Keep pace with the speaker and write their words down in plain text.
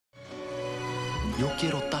Yo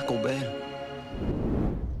quiero Taco Bell.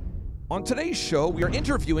 On today's show, we are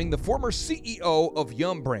interviewing the former CEO of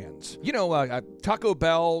Yum Brands. You know, Taco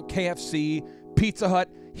Bell, KFC, Pizza Hut.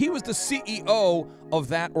 He was the CEO of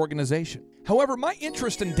that organization. However, my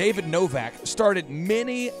interest in David Novak started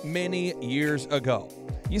many, many years ago.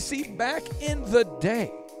 You see, back in the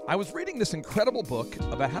day, I was reading this incredible book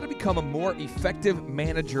about how to become a more effective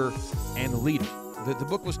manager and leader. The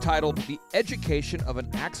book was titled The Education of an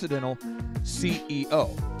Accidental CEO.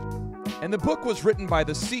 And the book was written by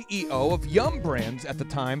the CEO of Yum Brands at the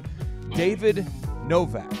time, David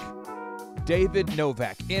Novak. David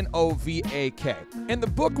Novak, N-O-V-A-K. And the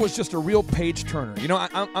book was just a real page-turner. You know,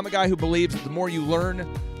 I'm a guy who believes that the more you learn,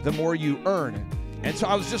 the more you earn. And so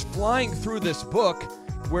I was just flying through this book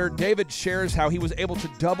where David shares how he was able to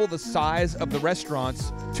double the size of the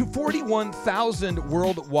restaurants to 41,000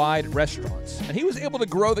 worldwide restaurants. And he was able to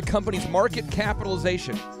grow the company's market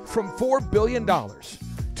capitalization from $4 billion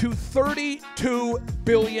to $32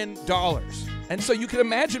 billion. And so you can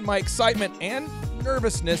imagine my excitement and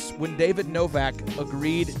nervousness when David Novak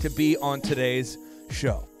agreed to be on today's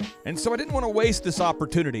show. And so I didn't want to waste this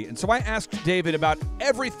opportunity. And so I asked David about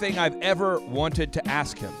everything I've ever wanted to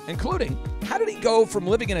ask him, including how did he go from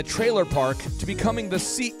living in a trailer park to becoming the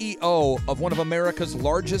CEO of one of America's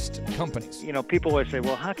largest companies? You know, people always say,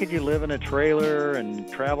 well, how could you live in a trailer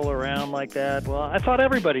and travel around like that? Well, I thought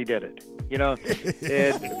everybody did it. You know,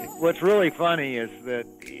 what's really funny is that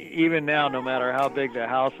even now, no matter how big the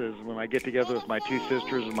house is, when I get together with my two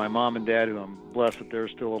sisters and my mom and dad, who I'm blessed that they're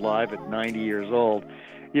still alive at 90 years old,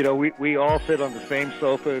 you know, we all sit on the same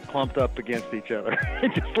sofa clumped up against each other,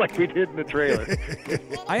 just like we did in the trailer.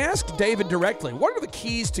 I asked David directly, what are the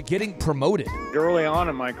keys to getting promoted? Early on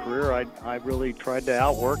in my career, I really tried to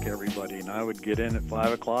outwork everybody, and I would get in at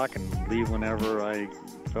 5 o'clock and leave whenever I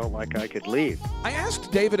felt like I could leave. I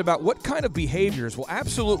asked David about what kind of behaviors will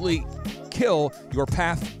absolutely kill your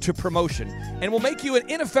path to promotion and will make you an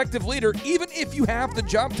ineffective leader even if you have the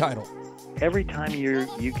job title. Every time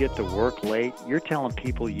you get to work late, you're telling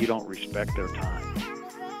people you don't respect their time.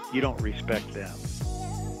 You don't respect them.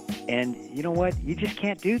 And you know what? You just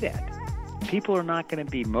can't do that. People are not going to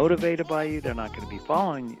be motivated by you. They're not going to be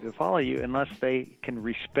follow you unless they can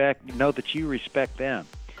know that you respect them.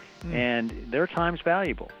 And their time's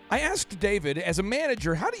valuable. I asked David, as a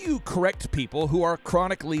manager, how do you correct people who are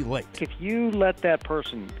chronically late? If you let that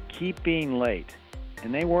person keep being late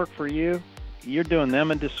and they work for you, you're doing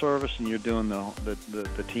them a disservice and you're doing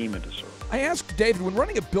the team a disservice. I asked David, when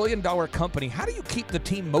running a billion-dollar company, how do you keep the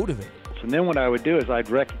team motivated? And then what I would do is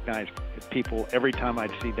I'd recognize people every time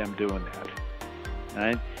I'd see them doing that.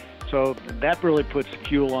 Right? So that really puts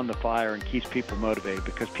fuel on the fire and keeps people motivated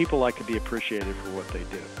because people like to be appreciated for what they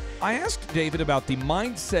do. I asked David about the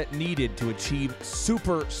mindset needed to achieve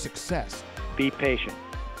super success. Be patient,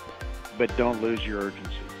 but don't lose your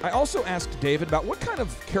urgency. I also asked David about what kind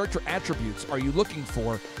of character attributes are you looking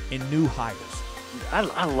for in new hires?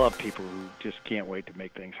 I love people who just can't wait to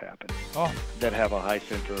make things happen. Oh. That have a high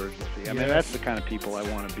sense of urgency. I mean, that's the kind of people I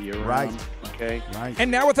want to be around. Right. Okay? Right. And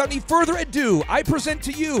now, without any further ado, I present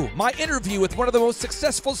to you my interview with one of the most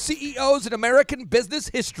successful CEOs in American business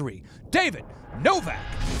history, David Novak.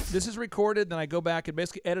 This is recorded, then I go back and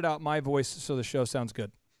basically edit out my voice so the show sounds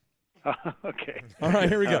good. Okay. All right,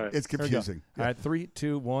 here we go. Right. It's confusing. All right, 3,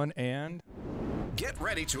 2, 1, and... Get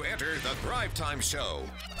ready to enter the Thrive Time Show.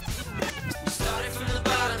 Started from the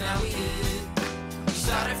bottom, now we here.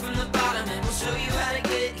 Started from the bottom, and we'll show you how to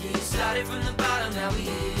get here. Started from the bottom, now we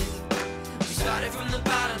here. We started from the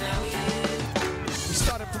bottom, now we here. We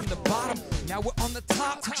started from the bottom, now we're on the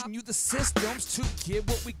top, teaching you the systems to get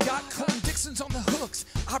what we got. Colin Dixon's on the hooks,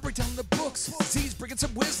 I break down the books. Z's bringing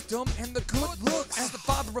some wisdom and the good looks. As the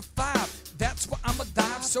father of 5, that's why I'm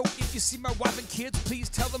alive. So if you see my wife and kids, please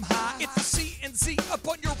tell them hi. It's the C and Z up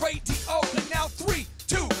on your radio. And now 3,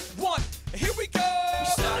 2, 1, here we go. We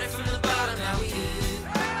started from the bottom, now we here.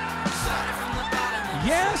 We started from the bottom.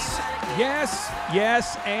 Yes, yes,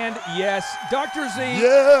 yes, and yes. Dr. Z.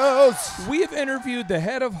 Yes. We have interviewed the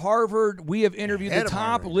head of Harvard. We have interviewed the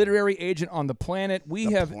top literary agent on the planet. We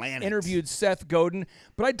have interviewed Seth Godin.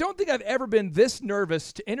 But I don't think I've ever been this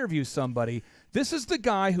nervous to interview somebody. This is the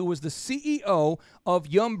guy who was the CEO of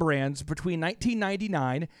Yum Brands between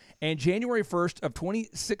 1999 and January 1st of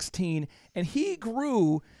 2016. And he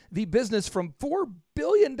grew the business from $4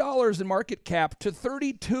 billion in market cap to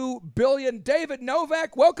 $32 billion. David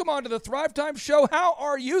Novak, welcome onto the Thrive Time Show. How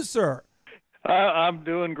are you, sir? I'm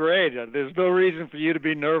doing great. There's no reason for you to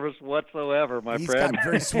be nervous whatsoever, my He's friend. got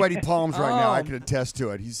very sweaty palms right now. I Oh. can attest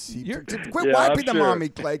to it. Quit Yeah, wiping I'm them sure. on me,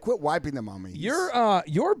 Clay. Quit wiping them on me.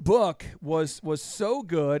 Your book was so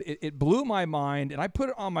good. It blew my mind, and I put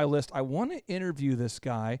it on my list. I want to interview this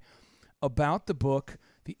guy about the book,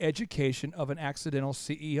 The Education of an Accidental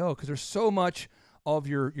CEO, because there's so much of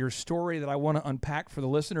your story that I want to unpack for the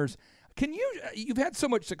listeners. You've had so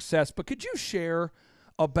much success, but could you share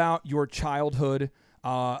about your childhood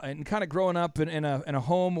and kind of growing up in a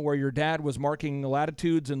home where your dad was marking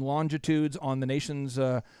latitudes and longitudes on the nation's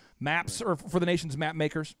maps, or for the nation's map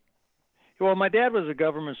makers? Well, my dad was a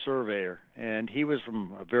government surveyor, and he was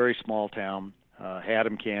from a very small town,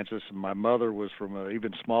 Haddam, Kansas, and my mother was from an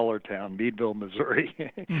even smaller town, Meadville, Missouri.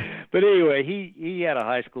 But anyway, he had a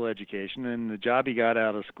high school education, and the job he got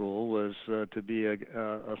out of school was to be a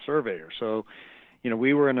surveyor. So,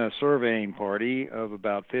 we were in a surveying party of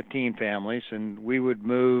about 15 families, and we would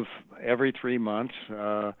move every 3 months.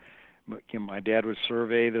 My dad would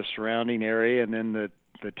survey the surrounding area, and then the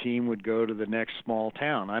team would go to the next small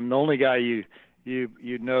town. I'm the only guy you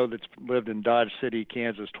know that's lived in Dodge City,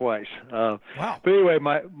 Kansas twice. Wow. But anyway,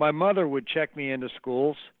 my mother would check me into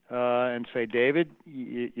schools and say, David,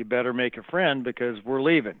 you better make a friend because we're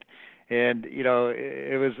leaving. And,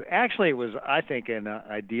 it was I think, an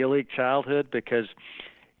idyllic childhood because,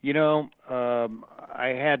 I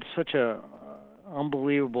had such a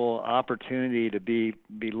unbelievable opportunity to be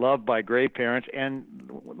loved by great parents. And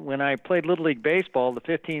when I played Little League Baseball, the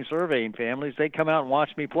 15 surveying families, they'd come out and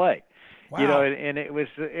watch me play. Wow. And it was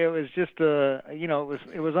just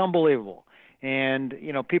it was unbelievable. And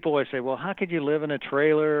people always say, well, how could you live in a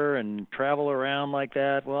trailer and travel around like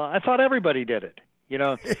that? Well, I thought everybody did it.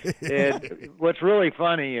 And what's really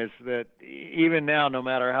funny is that even now, no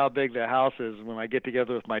matter how big the house is, when I get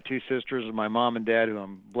together with my two sisters and my mom and dad, who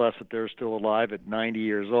I'm blessed that they're still alive at 90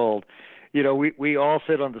 years old, we all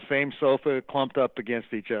sit on the same sofa clumped up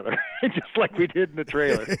against each other, just like we did in the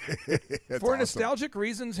trailer. For nostalgic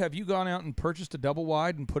reasons, have you gone out and purchased a double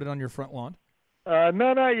wide and put it on your front lawn? No,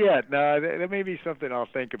 not yet. No, that may be something I'll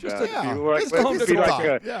think about. The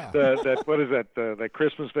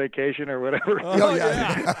Christmas Vacation or whatever. Oh,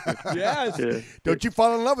 yeah. Yes. Yeah. Don't you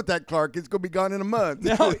fall in love with that, Clark. It's going to be gone in a month.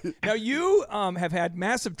 Now you have had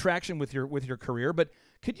massive traction with your career, but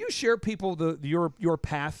could you share people your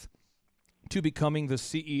path to becoming the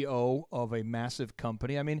CEO of a massive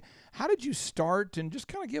company? I mean, how did you start? And just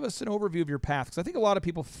kind of give us an overview of your path, because I think a lot of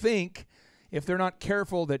people think, if they're not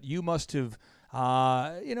careful, that you must have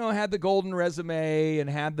had the golden resume and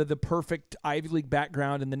had the perfect Ivy League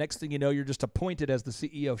background, and the next thing you know, you're just appointed as the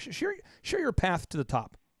CEO. Share your path to the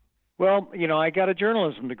top. Well, I got a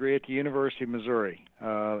journalism degree at the University of Missouri,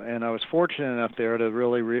 and I was fortunate enough there to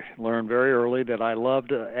really learn very early that I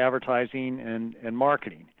loved advertising and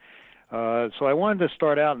marketing. So I wanted to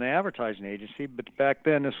start out in an advertising agency, but back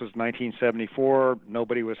then, this was 1974,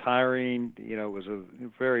 nobody was hiring. It was a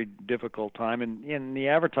very difficult time. And in the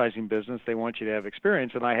advertising business, they want you to have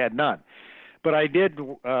experience, and I had none. But I did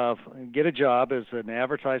get a job as an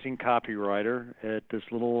advertising copywriter at this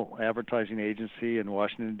little advertising agency in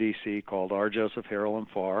Washington, D.C. called R. Joseph Harrell and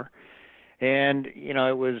Farr. And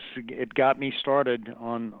it got me started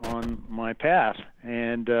on my path.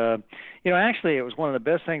 And actually, it was one of the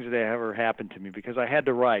best things that ever happened to me, because I had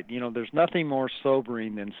to write. There's nothing more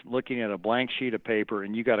sobering than looking at a blank sheet of paper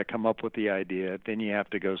and you got to come up with the idea, then you have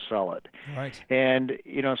to go sell it. Right. And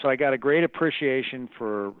so I got a great appreciation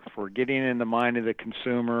for getting in the mind of the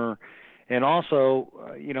consumer, and also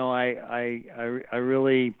I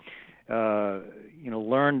really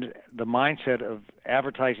learned the mindset of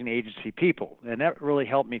advertising agency people, and that really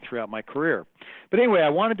helped me throughout my career. But anyway, I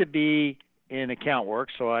wanted to be in account work,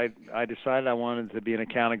 so I decided I wanted to be an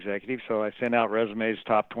account executive, so I sent out resumes,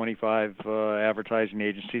 top 25 advertising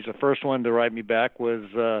agencies. The first one to write me back was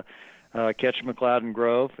Ketchum, McLeod and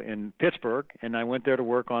Grove in Pittsburgh, and I went there to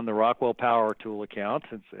work on the Rockwell Power Tool account,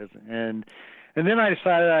 and then I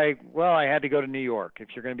decided I had to go to New York.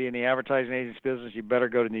 If you're going to be in the advertising agency business, you better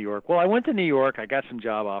go to New York. Well, I went to New York. I got some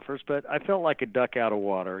job offers, but I felt like a duck out of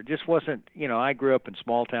water. It just wasn't, I grew up in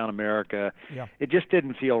small town America. Yeah. It just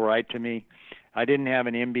didn't feel right to me. I didn't have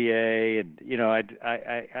an MBA, and,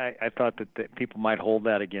 I thought that people might hold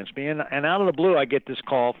that against me. And out of the blue, I get this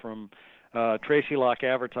call from Tracy Locke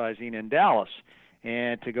Advertising in Dallas,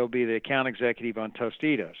 and to go be the account executive on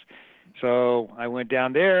Tostitos. So I went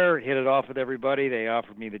down there, hit it off with everybody. They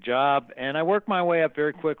offered me the job, and I worked my way up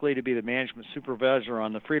very quickly to be the management supervisor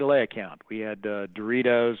on the Frito-Lay account. We had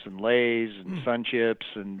Doritos and Lay's and Sun Chips,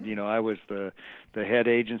 and I was the head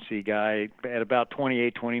agency guy at about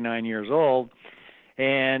 28, 29 years old.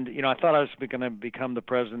 And I thought I was going to become the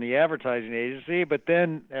president of the advertising agency, but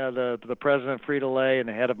then the president of Frito-Lay and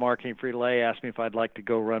the head of marketing Frito-Lay asked me if I'd like to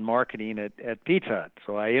go run marketing at Pizza Hut.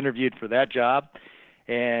 So I interviewed for that job,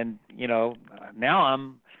 and now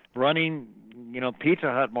I'm running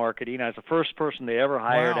Pizza Hut marketing. I was the first person they ever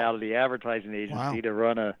hired out of the advertising agency to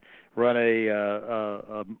run a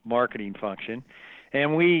marketing function.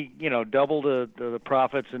 And we, doubled the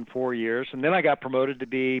profits in 4 years. And then I got promoted to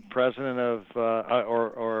be president of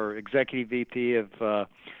or executive VP of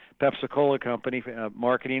Pepsi-Cola Company,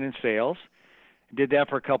 marketing and sales. Did that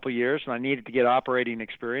for a couple of years, and I needed to get operating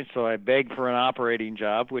experience, so I begged for an operating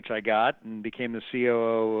job, which I got, and became the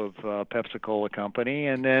COO of Pepsi-Cola Company.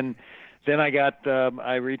 And then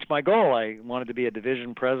I reached my goal. I wanted to be a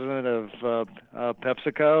division president of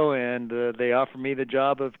PepsiCo, and they offered me the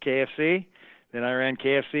job of KFC. Then I ran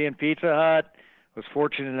KFC and Pizza Hut. Was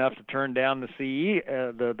fortunate enough to turn down the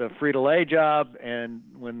the Frito-Lay job, and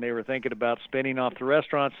when they were thinking about spinning off the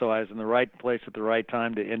restaurant, so I was in the right place at the right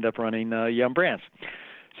time to end up running Yum Brands.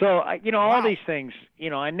 So all these things,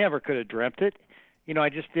 I never could have dreamt it. I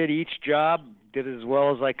just did each job, did it as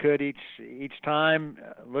well as I could each time.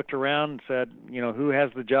 Looked around and said, who has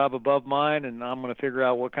the job above mine, and I'm going to figure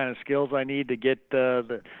out what kind of skills I need to get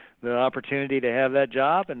the opportunity to have that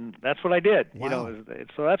job, and that's what I did. Wow.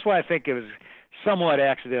 So that's why I think it was somewhat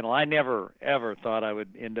accidental. I never ever thought I would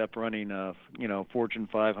end up running a Fortune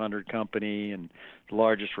 500 company and the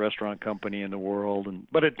largest restaurant company in the world,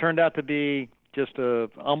 but it turned out to be just a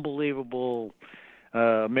unbelievable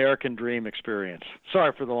American dream experience.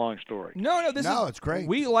 Sorry for the long story. No, it's great.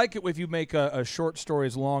 We like it if you make a short story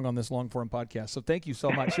as long on this long form podcast. So thank you so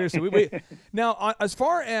much. Seriously. Now, as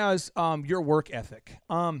far as your work ethic,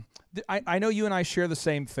 I know you and I share the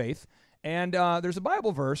same faith, and there's a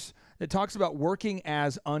Bible verse that talks about working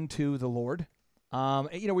as unto the Lord.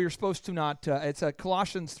 We are supposed to not. It's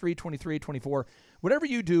Colossians 3:23-24. Whatever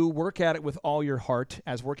you do, work at it with all your heart,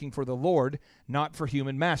 as working for the Lord, not for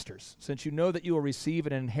human masters, since you know that you will receive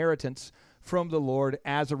an inheritance from the Lord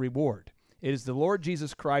as a reward. It is the Lord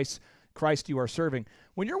Jesus Christ you are serving.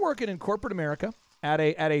 When you're working in corporate America at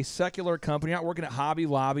a secular company, not working at Hobby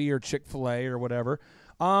Lobby or Chick-fil-A or whatever,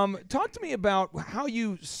 talk to me about how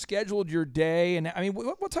you scheduled your day. And I mean,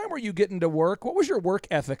 what time were you getting to work? What was your work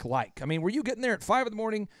ethic like? I mean, were you getting there at 5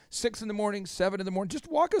 a.m, 6 a.m, 7 a.m? Just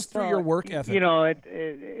walk us through your work ethic.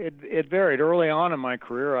 It varied. Early on in my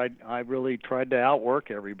career, I really tried to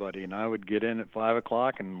outwork everybody, and I would get in at 5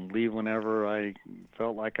 o'clock and leave whenever I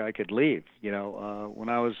felt like I could leave. When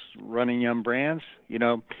I was running Yum Brands,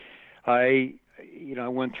 I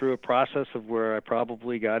went through a process of where I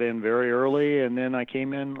probably got in very early, and then I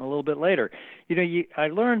came in a little bit later. I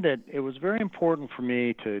learned that it was very important for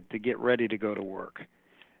me to get ready to go to work.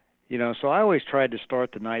 So I always tried to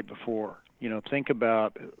start the night before. Think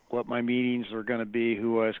about what my meetings are going to be,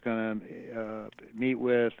 who I was going to meet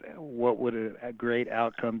with, what would a great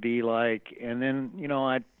outcome be like, and then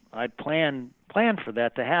I'd plan for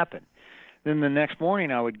that to happen. Then the next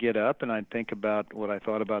morning I would get up and I'd think about what I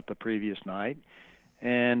thought about the previous night,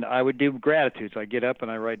 and I would do gratitudes. I get up and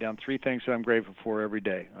I write down 3 things that I'm grateful for every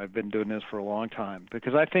day. I've been doing this for a long time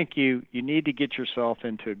because I think you need to get yourself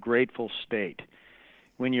into a grateful state.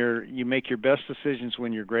 When you make your best decisions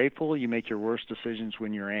when you're grateful, you make your worst decisions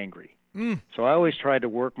when you're angry. So I always tried to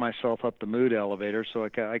work myself up the mood elevator so I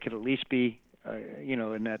could at least be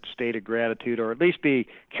in that state of gratitude, or at least be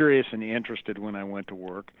curious and interested when I went to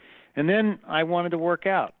work. And then I wanted to work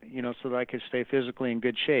out, so that I could stay physically in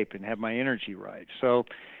good shape and have my energy right. So,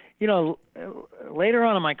 later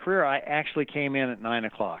on in my career, I actually came in at 9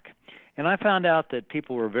 o'clock. And I found out that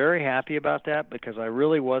people were very happy about that because I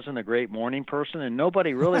really wasn't a great morning person, and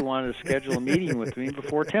nobody really wanted to schedule a meeting with me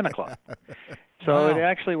before 10 o'clock. So It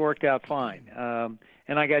actually worked out fine.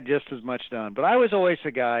 And I got just as much done. But I was always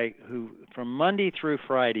a guy who, from Monday through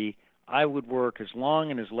Friday, I would work as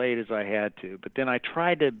long and as late as I had to, but then I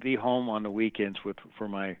tried to be home on the weekends for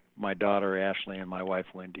my daughter Ashley and my wife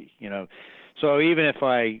Wendy. So even if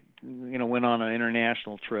I went on an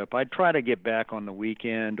international trip, I'd try to get back on the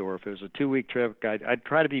weekend, or if it was a 2-week trip, I'd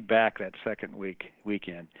try to be back that second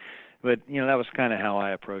weekend. But that was kind of how I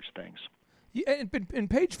approached things. Yeah, and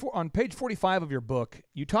on page 45 of your book,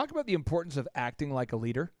 you talk about the importance of acting like a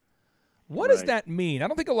leader. What does that mean? I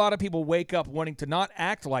don't think a lot of people wake up wanting to not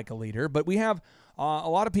act like a leader, but we have a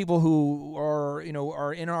lot of people who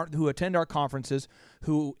who attend our conferences,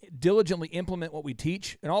 who diligently implement what we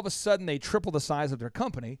teach, and all of a sudden they triple the size of their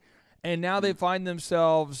company, and now they find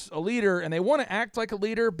themselves a leader, and they want to act like a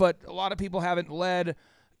leader, but a lot of people haven't led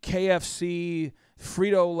KFC,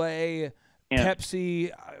 Frito-Lay,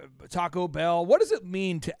 Pepsi, Taco Bell. What does it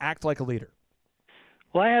mean to act like a leader?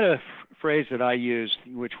 Well, I had a phrase that I used,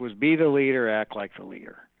 which was "be the leader, act like the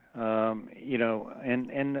leader." And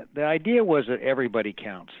the idea was that everybody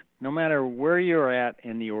counts. No matter where you're at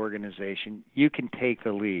in the organization, you can take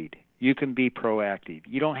the lead. You can be proactive.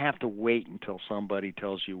 You don't have to wait until somebody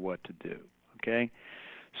tells you what to do. Okay,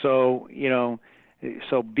 so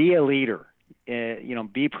be a leader.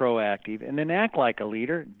 Be proactive, and then act like a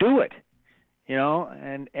leader. Do it.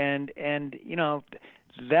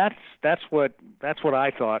 That's what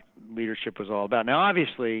I thought leadership was all about. Now,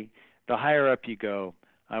 obviously, the higher up you go,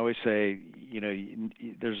 I always say,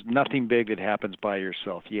 there's nothing big that happens by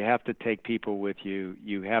yourself. You have to take people with you.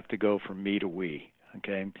 You have to go from me to we.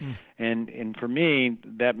 Okay, and for me,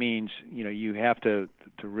 that means you have to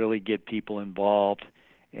really get people involved,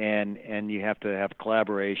 and you have to have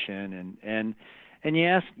collaboration, and you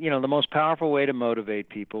ask, the most powerful way to motivate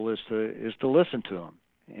people is to listen to them,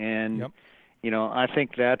 and Yep. I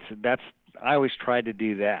think that's I always try to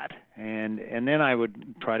do that, and then I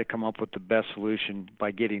would try to come up with the best solution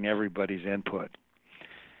by getting everybody's input.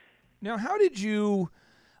 Now, how did you,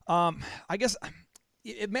 I guess,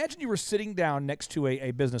 imagine you were sitting down next to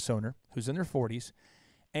a business owner who's in their 40s,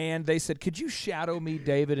 and they said, could you shadow me,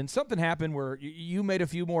 David? And something happened where you made a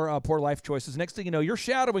few more poor life choices. Next thing you know, you're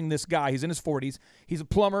shadowing this guy. He's in his 40s. He's a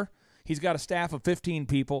plumber. He's got a staff of 15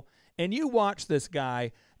 people. And you watch this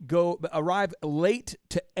guy arrive late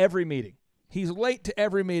to every meeting. He's late to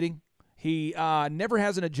every meeting. He never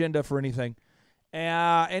has an agenda for anything.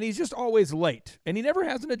 And he's just always late. And he never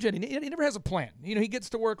has an agenda. He never has a plan. He gets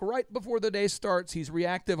to work right before the day starts. He's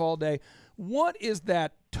reactive all day. What is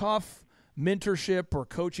that tough mentorship or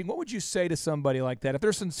coaching? What would you say to somebody like that if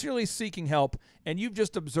they're sincerely seeking help and you've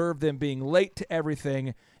just observed them being late to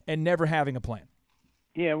everything and never having a plan?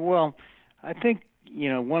 Yeah, well, I think,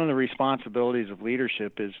 one of the responsibilities of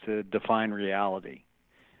leadership is to define reality.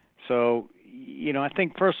 So, I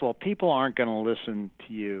think, first of all, people aren't going to listen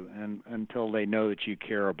to you until they know that you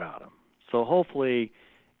care about them. So hopefully,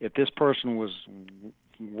 if this person was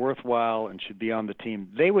worthwhile and should be on the team,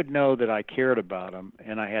 they would know that I cared about them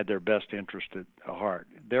and I had their best interest at heart.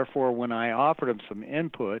 Therefore, when I offered them some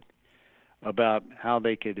input about how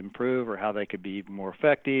they could improve or how they could be even more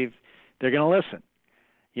effective, they're going to listen.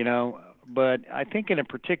 But I think in a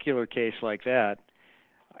particular case like that,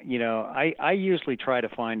 I usually try to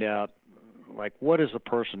find out, like, what is a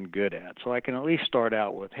person good at? So I can at least start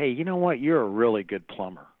out with, hey, you know what, you're a really good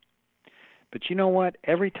plumber. But you know what?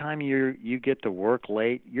 Every time you get to work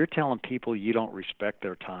late, you're telling people you don't respect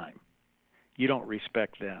their time. You don't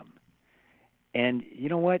respect them. And you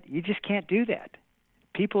know what? You just can't do that.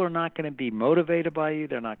 People are not going to be motivated by you.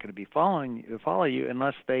 They're not going to be follow you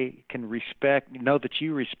unless they can know that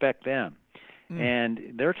you respect them.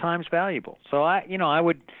 And their time's valuable. So I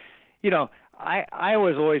was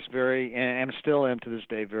always very, and I'm still am to this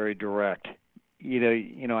day, very direct.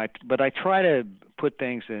 But I try to put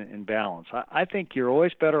things in balance. I think you're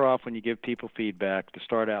always better off when you give people feedback to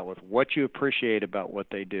start out with what you appreciate about what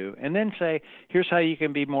they do, and then say, here's how you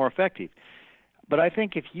can be more effective. But I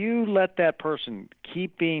think if you let that person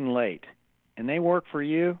keep being late and they work for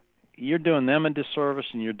you, you're doing them a disservice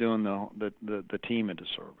and you're doing the team a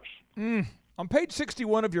disservice. On page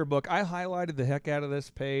 61 of your book, I highlighted the heck out of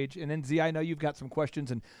this page. And then, Z, I know you've got some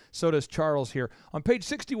questions, and so does Charles here. On page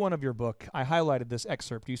 61 of your book, I highlighted this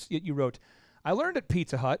excerpt. You wrote, I learned at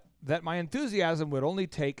Pizza Hut that my enthusiasm would only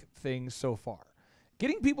take things so far.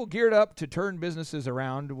 Getting people geared up to turn businesses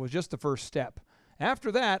around was just the first step.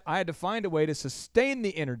 After that, I had to find a way to sustain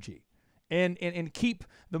the energy and keep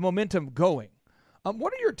the momentum going.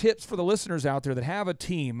 What are your tips for the listeners out there that have a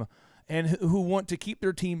team and who want to keep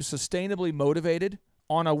their team sustainably motivated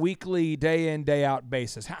on a weekly, day in, day out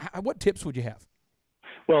basis? What tips would you have?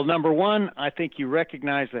 Well, number one, I think you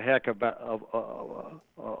recognize the heck of all.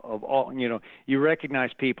 You recognize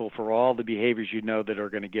people for all the behaviors that are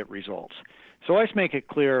going to get results. So I always make it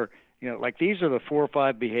clear. Like, these are the 4 or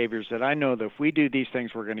 5 behaviors that I know that if we do these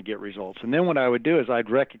things, we're going to get results. And then what I would do is I'd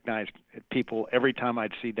recognize people every time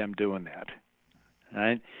I'd see them doing that.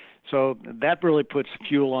 Right? So that really puts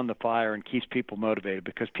fuel on the fire and keeps people motivated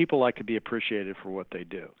because people like to be appreciated for what they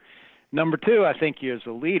do. Number two, I think you as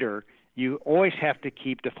a leader, you always have to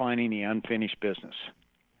keep defining the unfinished business.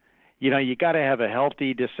 You got to have a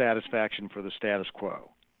healthy dissatisfaction for the status quo.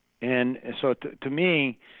 And so to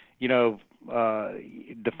me,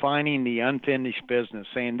 defining the unfinished business,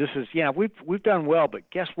 saying this is, we've done well, but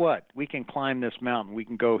guess what? We can climb this mountain. We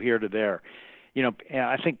can go here to there.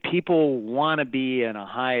 I think people want to be in a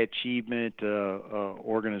high achievement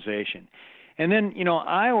organization. And then,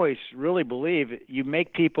 I always really believe you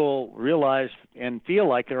make people realize and feel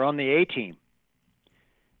like they're on the A team.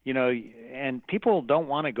 You know, and people don't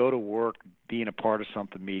want to go to work being a part of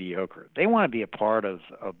something mediocre. They want to be a part of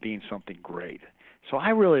being something great. So I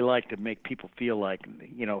really like to make people feel like,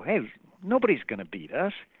 you know, hey, nobody's going to beat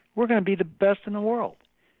us. We're going to be the best in the world.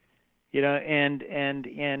 You know,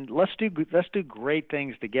 and let's do great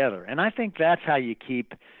things together. And I think that's how you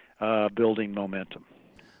keep building momentum.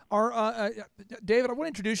 David, I want to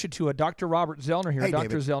introduce you to Dr. Robert Zellner here. Hey,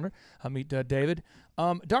 Dr. David. Zellner, meet David.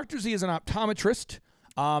 Dr. Z is an optometrist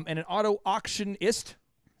and an auto auctionist,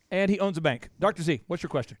 and he owns a bank. Dr. Z, what's your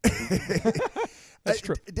question? That's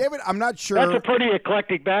true. David, I'm not sure. That's a pretty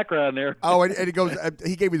eclectic background there. Oh, and he goes.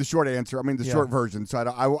 He gave me the short answer. I mean, the short version. So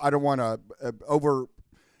I don't want to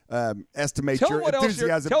estimate Tell your him what else you're-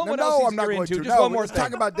 enthusiasm. tell him what no, else I'm not you're going into. to. Just No, one more let's thing.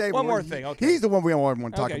 talk about David. One more thing, okay. He's the one we want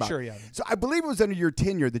to talk Okay, about. sure, yeah. So I believe it was under your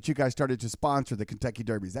tenure that you guys started to sponsor the Kentucky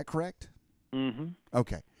Derby. Is that correct? Mm-hmm.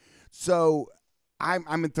 Okay. So I'm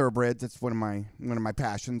in thoroughbreds. That's one of my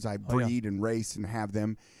passions. I breed and race and have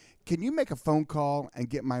them. Can you make a phone call and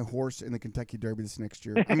get my horse in the Kentucky Derby this next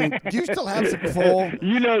year? I mean, do you still have some pull?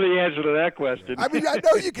 You know the answer to that question. I mean, I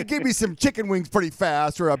know you could give me some chicken wings pretty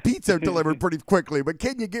fast or a pizza delivered pretty quickly, but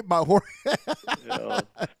can you get my horse?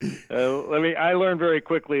 I learned very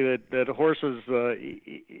quickly that horses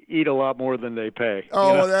eat a lot more than they pay.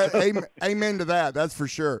 Oh, amen to that. That's for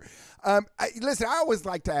sure. Listen, I always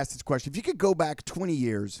like to ask this question. If you could go back 20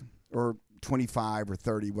 years or 25 or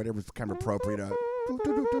 30, whatever's kind of appropriate,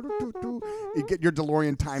 you get your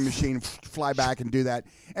DeLorean time machine, fly back and do that,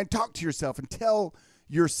 and talk to yourself and tell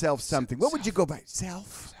yourself something. What would you go back?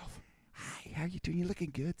 Self. Hi, how you doing? You're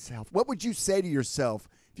looking good, self. What would you say to yourself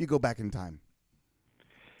if you go back in time?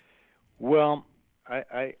 Well,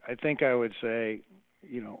 I think I would say,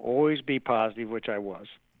 you know, always be positive, which I was.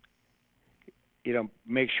 You know,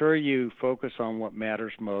 make sure you focus on what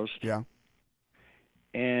matters most. Yeah.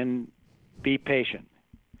 And be patient,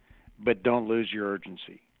 but don't lose your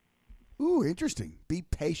urgency. Ooh, interesting. Be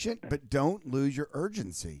patient, but don't lose your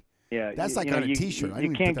urgency. Yeah, that's like on a T-shirt.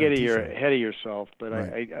 You can't get ahead of yourself, but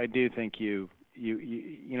right. I do think you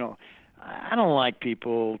know, I don't like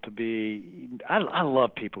people to be. I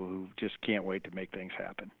love people who just can't wait to make things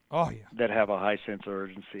happen. Oh yeah. That have a high sense of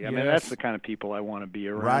urgency. I mean, that's the kind of people I want to be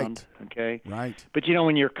around. Right. Okay. Right. But you know,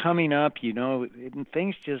 when you're coming up, you know,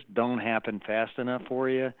 things just don't happen fast enough for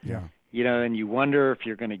you. Yeah. You know, and you wonder if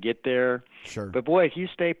you're going to get there. Sure. But boy, if you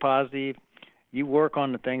stay positive, you work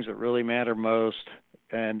on the things that really matter most,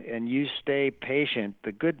 and you stay patient,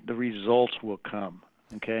 the results will come.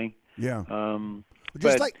 Okay. Yeah.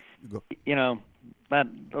 Just like you know,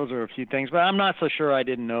 those are a few things, but I'm not so sure I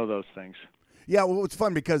didn't know those things. Yeah, well, it's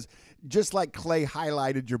fun because just like Clay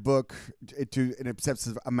highlighted your book to an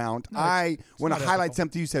obsessive amount, I want to highlight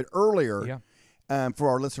something you said earlier for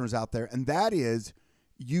our listeners out there, and that is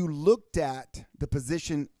you looked at the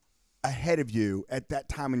position ahead of you at that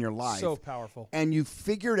time in your life. So powerful. And you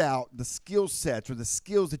figured out the skill sets or the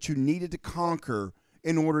skills that you needed to conquer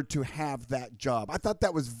in order to have that job. I thought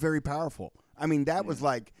that was very powerful. I mean, that was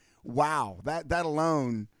like, wow, that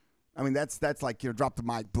alone. I mean, that's like, you know, drop the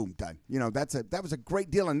mic, boom, done. You know, that was a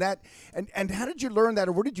great deal. And how did you learn that,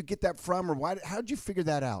 or where did you get that from, or how did you figure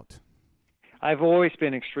that out? I've always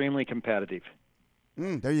been extremely competitive.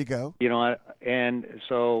 There you go. You know, and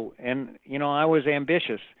you know, I was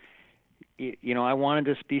ambitious. You know, I wanted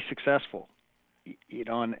to be successful. You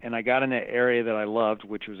know, and I got in an area that I loved,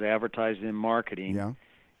 which was advertising and marketing. Yeah.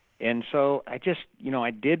 And so I just, you know,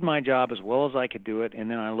 I did my job as well as I could do it, and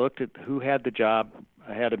then I looked at who had the job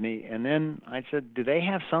ahead of me, and then I said, do they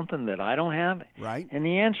have something that I don't have? Right. And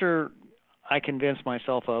the answer I convinced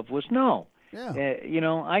myself of was no. Yeah. You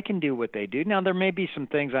know, I can do what they do. Now, there may be some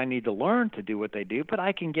things I need to learn to do what they do, but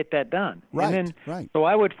I can get that done. Right, And then, right. So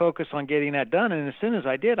I would focus on getting that done, and as soon as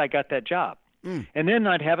I did, I got that job. And then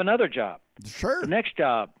I'd have another job. Sure. The next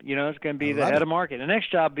job, you know, it's going to be the head of market. The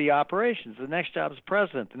next job be operations. The next job is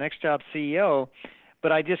president. The next job CEO.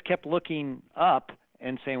 But I just kept looking up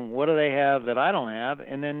and saying, what do they have that I don't have,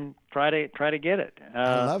 and then try to get it.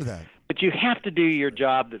 I love that. But you have to do your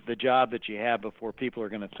job, the job that you have, before people are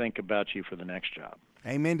going to think about you for the next job.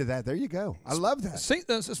 Amen to that. There you go. I love that.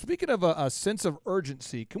 Speaking of a sense of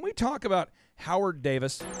urgency, can we talk about Howard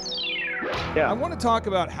Davis? Yeah. I want to talk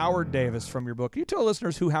about Howard Davis from your book. Can you tell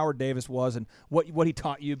listeners who Howard Davis was and what he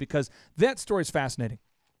taught you? Because that story is fascinating.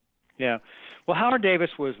 Yeah. Well, Howard Davis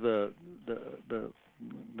was the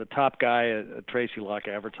top guy at Tracy Locke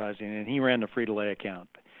Advertising, and he ran the Frito-Lay account.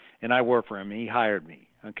 And I worked for him. He hired me.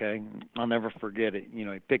 Okay, I'll never forget it. You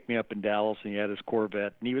know, he picked me up in Dallas, and he had his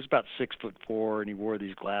Corvette, and he was about 6'4", and he wore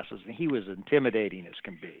these glasses, and he was intimidating as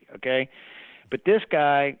can be. Okay, but this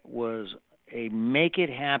guy was a make it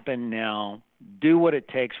happen now, do what it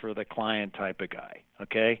takes for the client type of guy,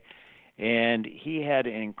 okay? And he had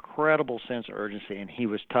an incredible sense of urgency, and he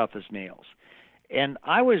was tough as nails. And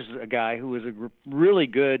I was a guy who was a really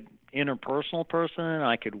good interpersonal person.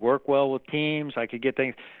 I could work well with teams. I could get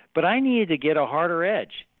things. But I needed to get a harder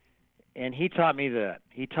edge. And he taught me that.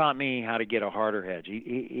 He taught me how to get a harder edge.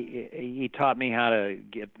 He taught me how to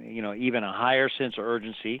get, even a higher sense of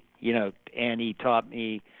urgency, and he taught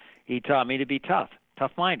me to be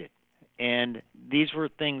tough-minded. And these were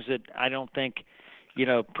things that I don't think,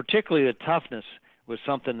 particularly the toughness was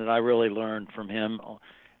something that I really learned from him.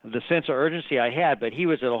 The sense of urgency I had, but he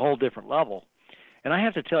was at a whole different level. And I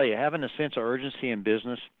have to tell you, having a sense of urgency in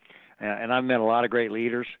business, and I've met a lot of great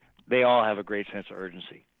leaders, they all have a great sense of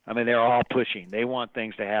urgency. I mean, they're all pushing. They want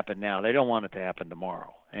things to happen now. They don't want it to happen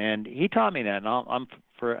tomorrow. And he taught me that.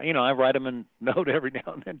 And I write him a note every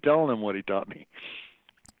now and then telling him what he taught me.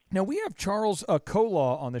 Now, we have Charles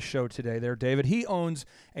Kolaw on the show today there, David. He owns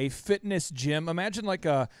a fitness gym. Imagine like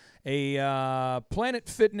a Planet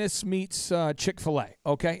Fitness meets Chick-fil-A,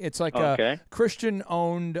 okay? It's like a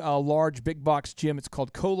Christian-owned large big box gym. It's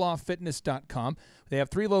called KolawFitness.com. They have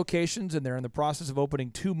 3 locations, and they're in the process of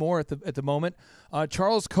opening 2 more at the moment.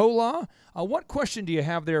 Charles Kolaw, what question do you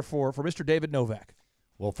have there for Mr. David Novak?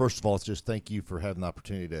 Well, first of all, it's just thank you for having the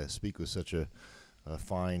opportunity to speak with such a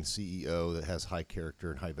fine CEO that has high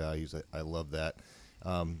character and high values. I love that.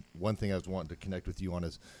 One thing I was wanting to connect with you on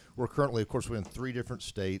is we're currently, of course, we're in 3 different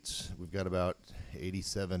states. We've got about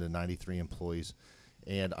 87 to 93 employees,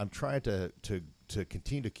 and I'm trying to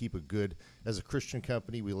continue to keep a good, as a Christian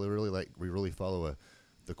company, we really follow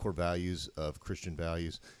the core values of Christian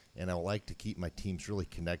values, and I like to keep my teams really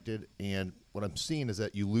connected. And what I'm seeing is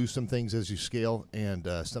that you lose some things as you scale, and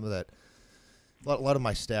some of that. A lot of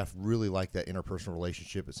my staff really like that interpersonal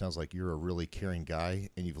relationship. It sounds like you're a really caring guy,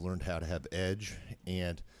 and you've learned how to have edge.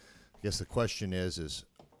 And I guess the question is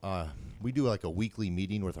we do like a weekly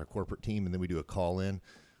meeting with our corporate team, and then we do a call-in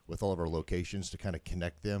with all of our locations to kind of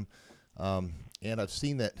connect them. And I've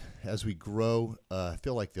seen that as we grow, I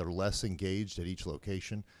feel like they're less engaged at each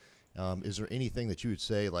location. Is there anything that you would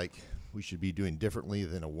say like we should be doing differently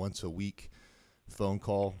than a once-a-week phone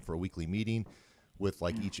call for a weekly meeting with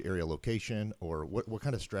like each area location, or what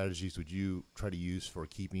kind of strategies would you try to use for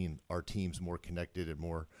keeping our teams more connected and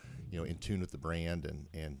more, in tune with the brand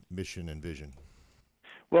and mission and vision?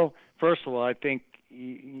 Well, first of all, I think,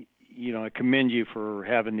 I commend you for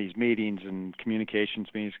having these meetings and communications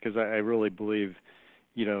meetings, because I really believe,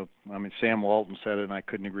 Sam Walton said it, and I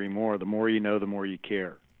couldn't agree more. The more you know, the more you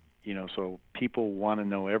care. So people want to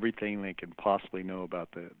know everything they can possibly know about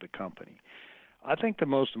the company. I think the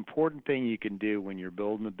most important thing you can do when you're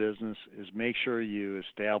building a business is make sure you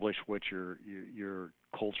establish what your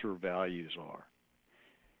culture values are.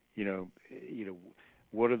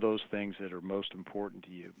 What are those things that are most important to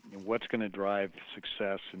you, and what's going to drive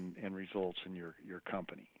success and results in your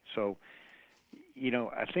company. So,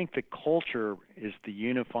 I think the culture is the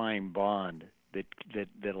unifying bond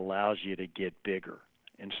that allows you to get bigger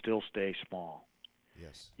and still stay small.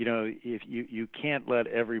 Yes. If you can't let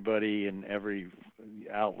everybody in every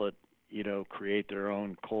outlet, create their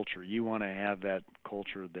own culture. You want to have that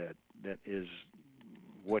culture that is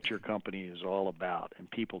what your company is all about, and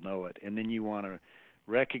people know it. And then you want to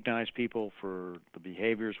recognize people for the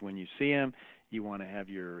behaviors when you see them. You want to have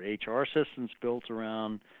your HR systems built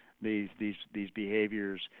around these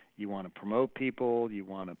behaviors. You want to promote people. You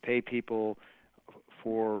want to pay people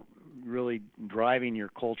for really driving your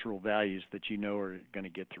cultural values that you know are going to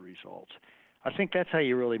get the results. I think that's how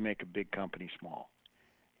you really make a big company small.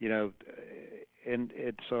 And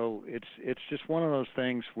it's just one of those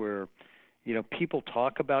things where, people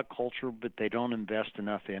talk about culture, but they don't invest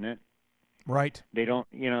enough in it. Right. They don't,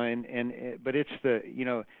 but it's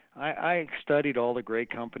I studied all the great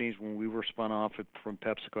companies when we were spun off from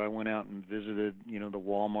PepsiCo. I went out and visited, the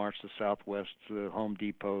Walmarts, the Southwest, the Home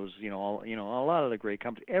Depots, a lot of the great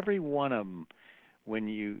companies. Every one of them, when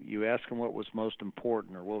you ask them what was most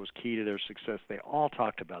important or what was key to their success, they all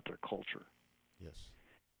talked about their culture. Yes.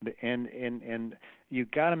 And you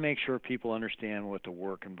got to make sure people understand what the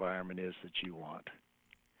work environment is that you want.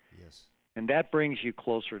 Yes. And that brings you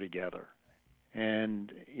closer together.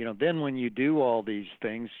 And, then when you do all these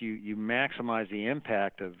things, you maximize the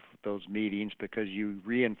impact of those meetings because you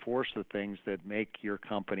reinforce the things that make your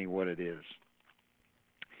company what it is.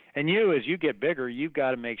 And as you get bigger, you've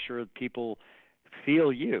got to make sure that people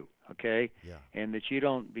feel you, okay? Yeah. And that you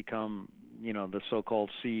don't become, the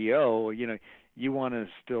so-called CEO. You want to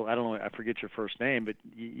still, I don't know, I forget your first name, but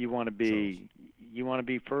you want to be,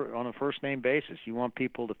 on a first name basis. You want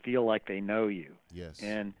people to feel like they know you. Yes.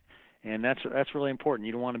 And And that's really important.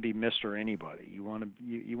 You don't want to be Mr. Anybody. You want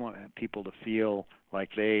people to feel like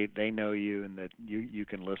they know you and that you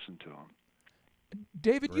can listen to them.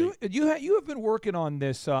 David, you have been working on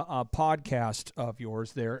this podcast of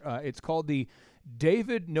yours there. It's called the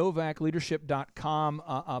DavidNovakLeadership.com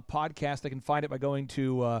podcast. They can find it by going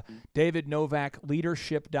to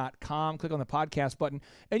DavidNovakLeadership.com. Click on the podcast button.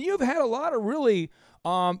 And you've had a lot of really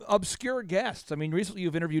obscure guests. I mean, recently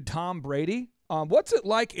you've interviewed Tom Brady. What's it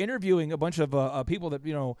like interviewing a bunch of people that,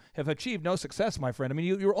 have achieved no success, my friend? I mean,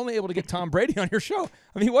 you were only able to get Tom Brady on your show.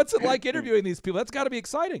 I mean, what's it like interviewing these people? That's got to be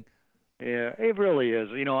exciting. Yeah, it really is.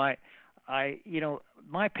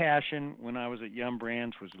 My passion when I was at Yum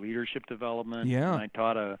Brands was leadership development. Yeah. And I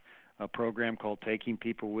taught a program called Taking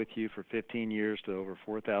People With You for 15 years to over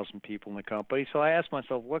 4,000 people in the company. So I asked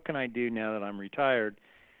myself, what can I do now that I'm retired?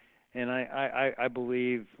 And I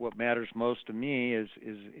believe what matters most to me is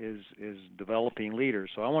developing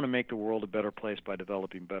leaders. So I want to make the world a better place by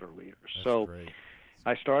developing better leaders. That's great.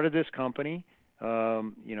 I started this company.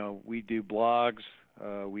 We do blogs.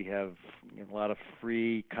 We have a lot of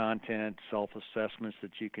free content, self-assessments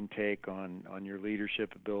that you can take on your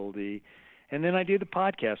leadership ability. And then I do the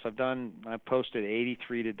podcast. I've posted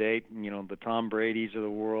 83 to date, the Tom Brady's of the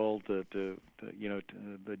world, the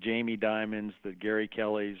Jamie Dimons, the Gary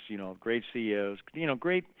Kellys, great CEOs,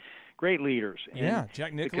 great leaders. Yeah,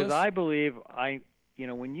 Jack Nicklaus. Because I believe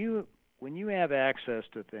when you have access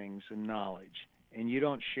to things and knowledge and you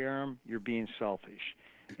don't share them, you're being selfish.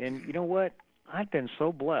 And you know what? I've been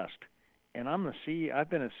so blessed, and I've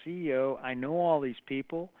been a CEO. I know all these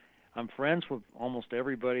people. I'm friends with almost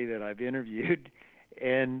everybody that I've interviewed,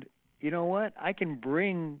 and you know what? I can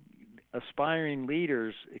bring aspiring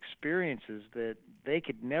leaders experiences that they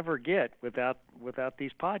could never get without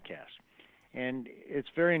these podcasts, and it's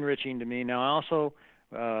very enriching to me. Now, I also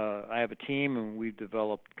I have a team, and we've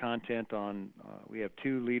developed content on. We have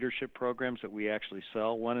 2 leadership programs that we actually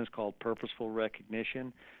sell. One is called Purposeful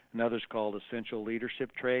Recognition. Another's called Essential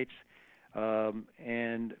Leadership Traits. But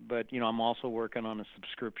I'm also working on a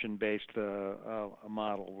subscription-based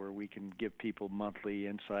model where we can give people monthly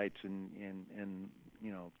insights and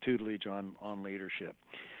tutelage on leadership.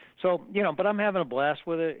 So, but I'm having a blast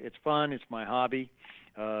with it. It's fun. It's my hobby.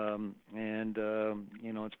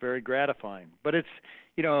 It's very gratifying. But it's,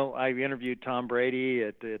 I interviewed Tom Brady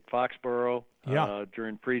at Foxborough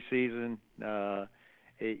during preseason.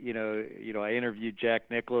 I interviewed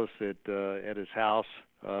Jack Nicklaus at his house.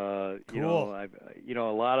 Cool. A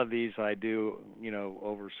lot of these I do,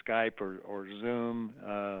 over Skype or Zoom.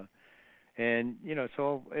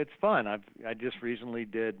 So it's fun. I just recently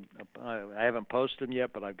did. I haven't posted them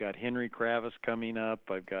yet, but I've got Henry Kravis coming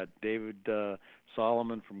up. I've got David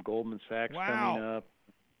Solomon from Goldman Sachs coming up.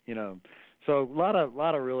 So a lot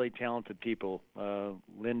of really talented people.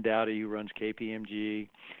 Lynn Dowdy, who runs KPMG.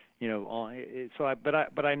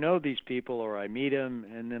 But I know these people, or I meet them,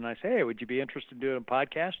 and then I say, hey, would you be interested in doing a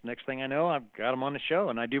podcast? Next thing I know, I've got them on the show,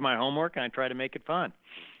 and I do my homework, and I try to make it fun.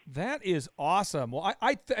 That is awesome. Well,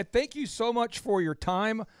 I thank you so much for your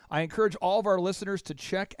time. I encourage all of our listeners to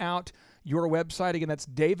check out your website. Again, that's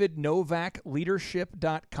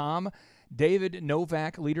DavidNovakLeadership.com,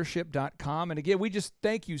 DavidNovakLeadership.com. And again, we just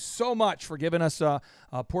thank you so much for giving us a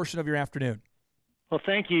portion of your afternoon. Well,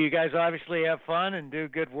 thank you. You guys obviously have fun and do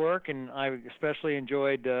good work, and I especially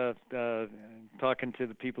enjoyed talking to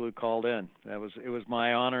the people who called in. It was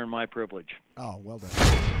my honor and my privilege. Oh, well done.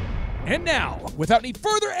 And now, without any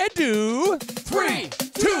further ado, 3,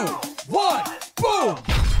 2, 1, boom!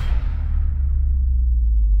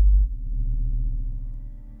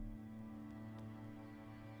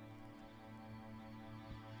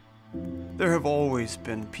 There have always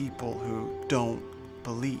been people who don't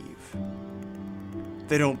believe.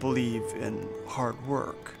 They don't believe in hard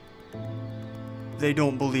work. They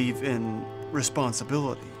don't believe in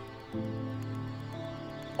responsibility.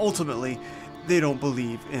 Ultimately, they don't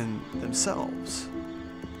believe in themselves.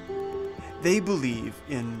 They believe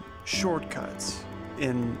in shortcuts,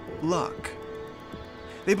 in luck.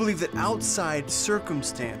 They believe that outside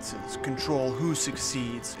circumstances control who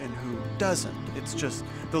succeeds and who doesn't. It's just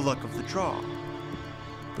the luck of the draw.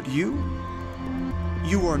 But you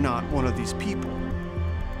are not one of these people.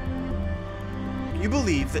 You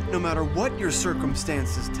believe that no matter what your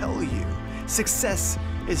circumstances tell you, success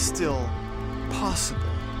is still possible.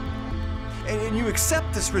 And you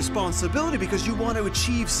accept this responsibility because you want to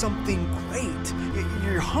achieve something great.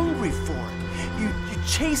 You're hungry for it. You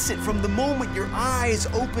chase it from the moment your eyes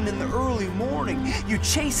open in the early morning. You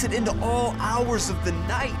chase it into all hours of the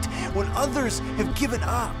night when others have given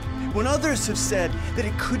up, when others have said that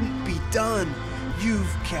it couldn't be done.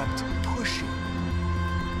 You've kept pushing.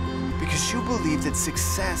 Because you believe that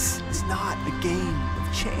success is not a game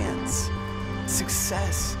of chance.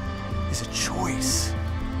 Success is a choice.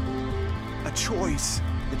 A choice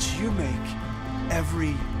that you make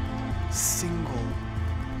every single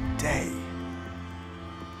day.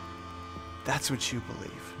 That's what you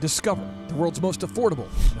believe. Discover the world's most affordable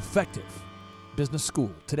and effective business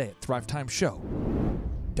school today at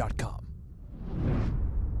thrivetimeshow.com.